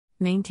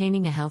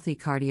Maintaining a healthy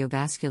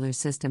cardiovascular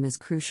system is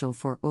crucial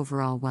for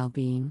overall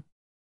well-being.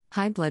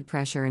 High blood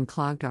pressure and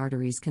clogged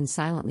arteries can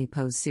silently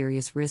pose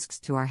serious risks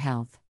to our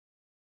health.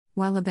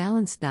 While a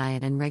balanced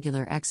diet and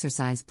regular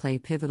exercise play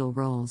pivotal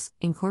roles,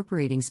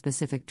 incorporating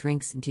specific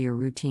drinks into your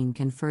routine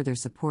can further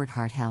support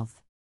heart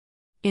health.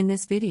 In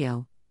this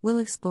video, we'll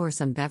explore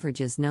some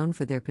beverages known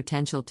for their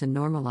potential to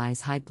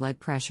normalize high blood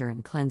pressure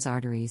and cleanse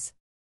arteries.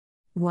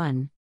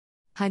 1.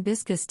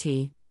 Hibiscus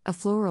tea, a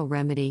floral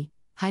remedy.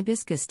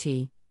 Hibiscus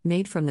tea,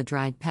 made from the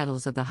dried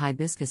petals of the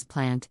hibiscus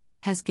plant,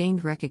 has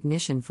gained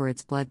recognition for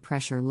its blood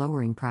pressure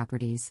lowering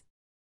properties.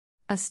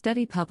 A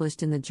study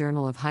published in the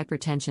Journal of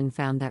Hypertension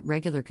found that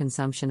regular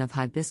consumption of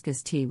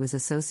hibiscus tea was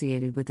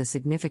associated with a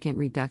significant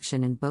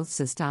reduction in both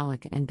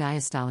systolic and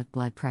diastolic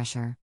blood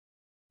pressure.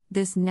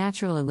 This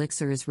natural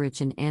elixir is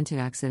rich in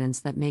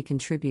antioxidants that may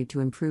contribute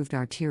to improved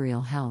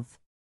arterial health.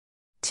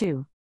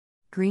 2.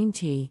 Green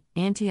tea,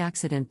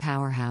 antioxidant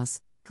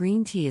powerhouse.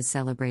 Green tea is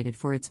celebrated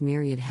for its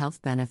myriad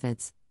health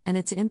benefits, and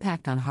its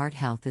impact on heart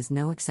health is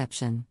no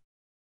exception.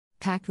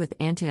 Packed with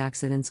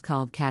antioxidants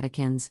called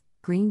catechins,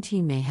 green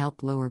tea may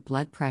help lower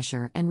blood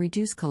pressure and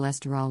reduce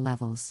cholesterol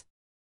levels.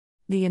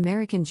 The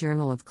American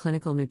Journal of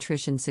Clinical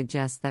Nutrition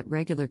suggests that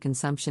regular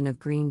consumption of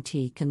green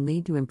tea can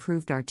lead to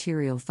improved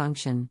arterial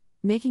function,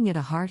 making it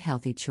a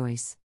heart-healthy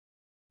choice.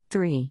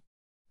 3.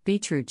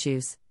 Beetroot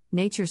juice,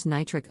 nature's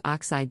nitric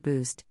oxide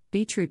boost.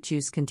 Beetroot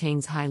juice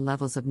contains high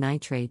levels of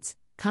nitrates,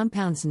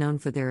 compounds known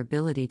for their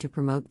ability to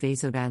promote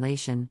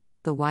vasodilation,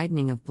 the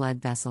widening of blood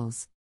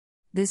vessels.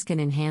 This can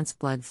enhance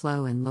blood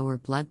flow and lower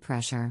blood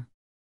pressure.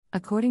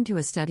 According to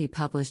a study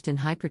published in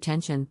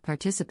Hypertension,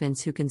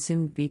 participants who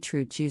consumed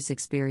beetroot juice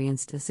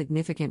experienced a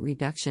significant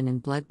reduction in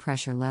blood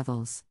pressure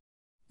levels.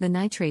 The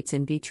nitrates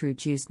in beetroot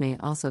juice may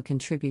also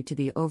contribute to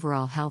the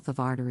overall health of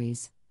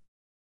arteries.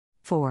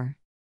 4.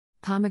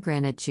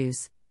 Pomegranate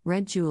juice,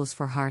 red jewels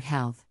for heart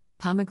health.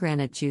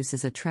 Pomegranate juice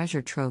is a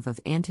treasure trove of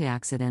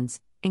antioxidants,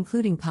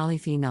 including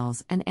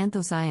polyphenols and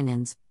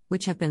anthocyanins,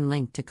 which have been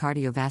linked to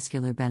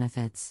cardiovascular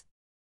benefits.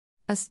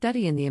 A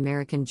study in the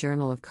American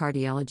Journal of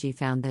Cardiology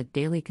found that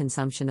daily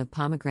consumption of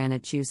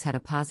pomegranate juice had a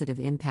positive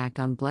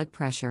impact on blood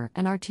pressure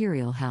and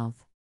arterial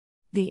health.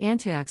 The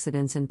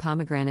antioxidants in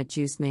pomegranate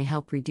juice may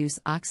help reduce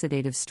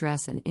oxidative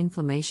stress and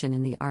inflammation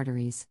in the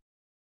arteries.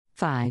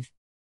 5.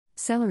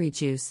 Celery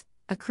juice,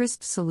 a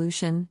crisp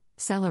solution.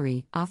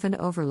 Celery, often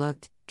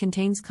overlooked,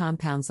 contains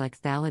compounds like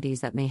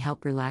phthalides that may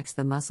help relax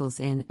the muscles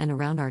in and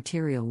around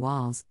arterial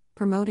walls,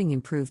 promoting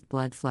improved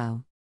blood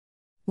flow.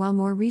 While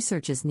more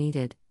research is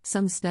needed,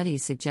 some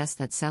studies suggest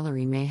that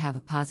celery may have a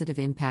positive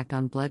impact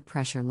on blood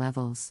pressure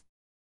levels.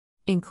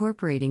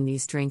 Incorporating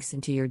these drinks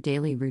into your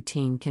daily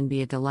routine can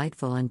be a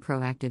delightful and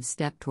proactive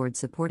step toward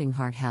supporting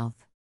heart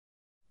health.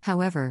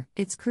 However,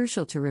 it's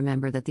crucial to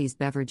remember that these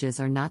beverages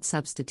are not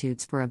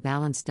substitutes for a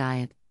balanced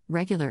diet,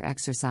 regular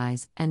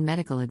exercise, and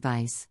medical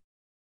advice.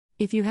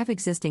 If you have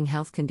existing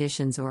health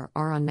conditions or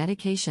are on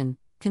medication,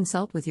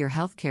 consult with your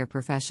healthcare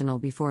professional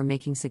before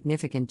making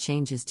significant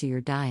changes to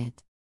your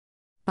diet.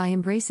 By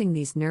embracing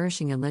these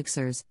nourishing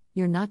elixirs,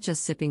 you're not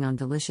just sipping on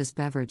delicious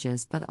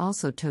beverages but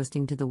also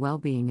toasting to the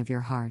well-being of your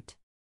heart.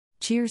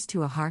 Cheers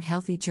to a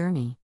heart-healthy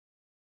journey.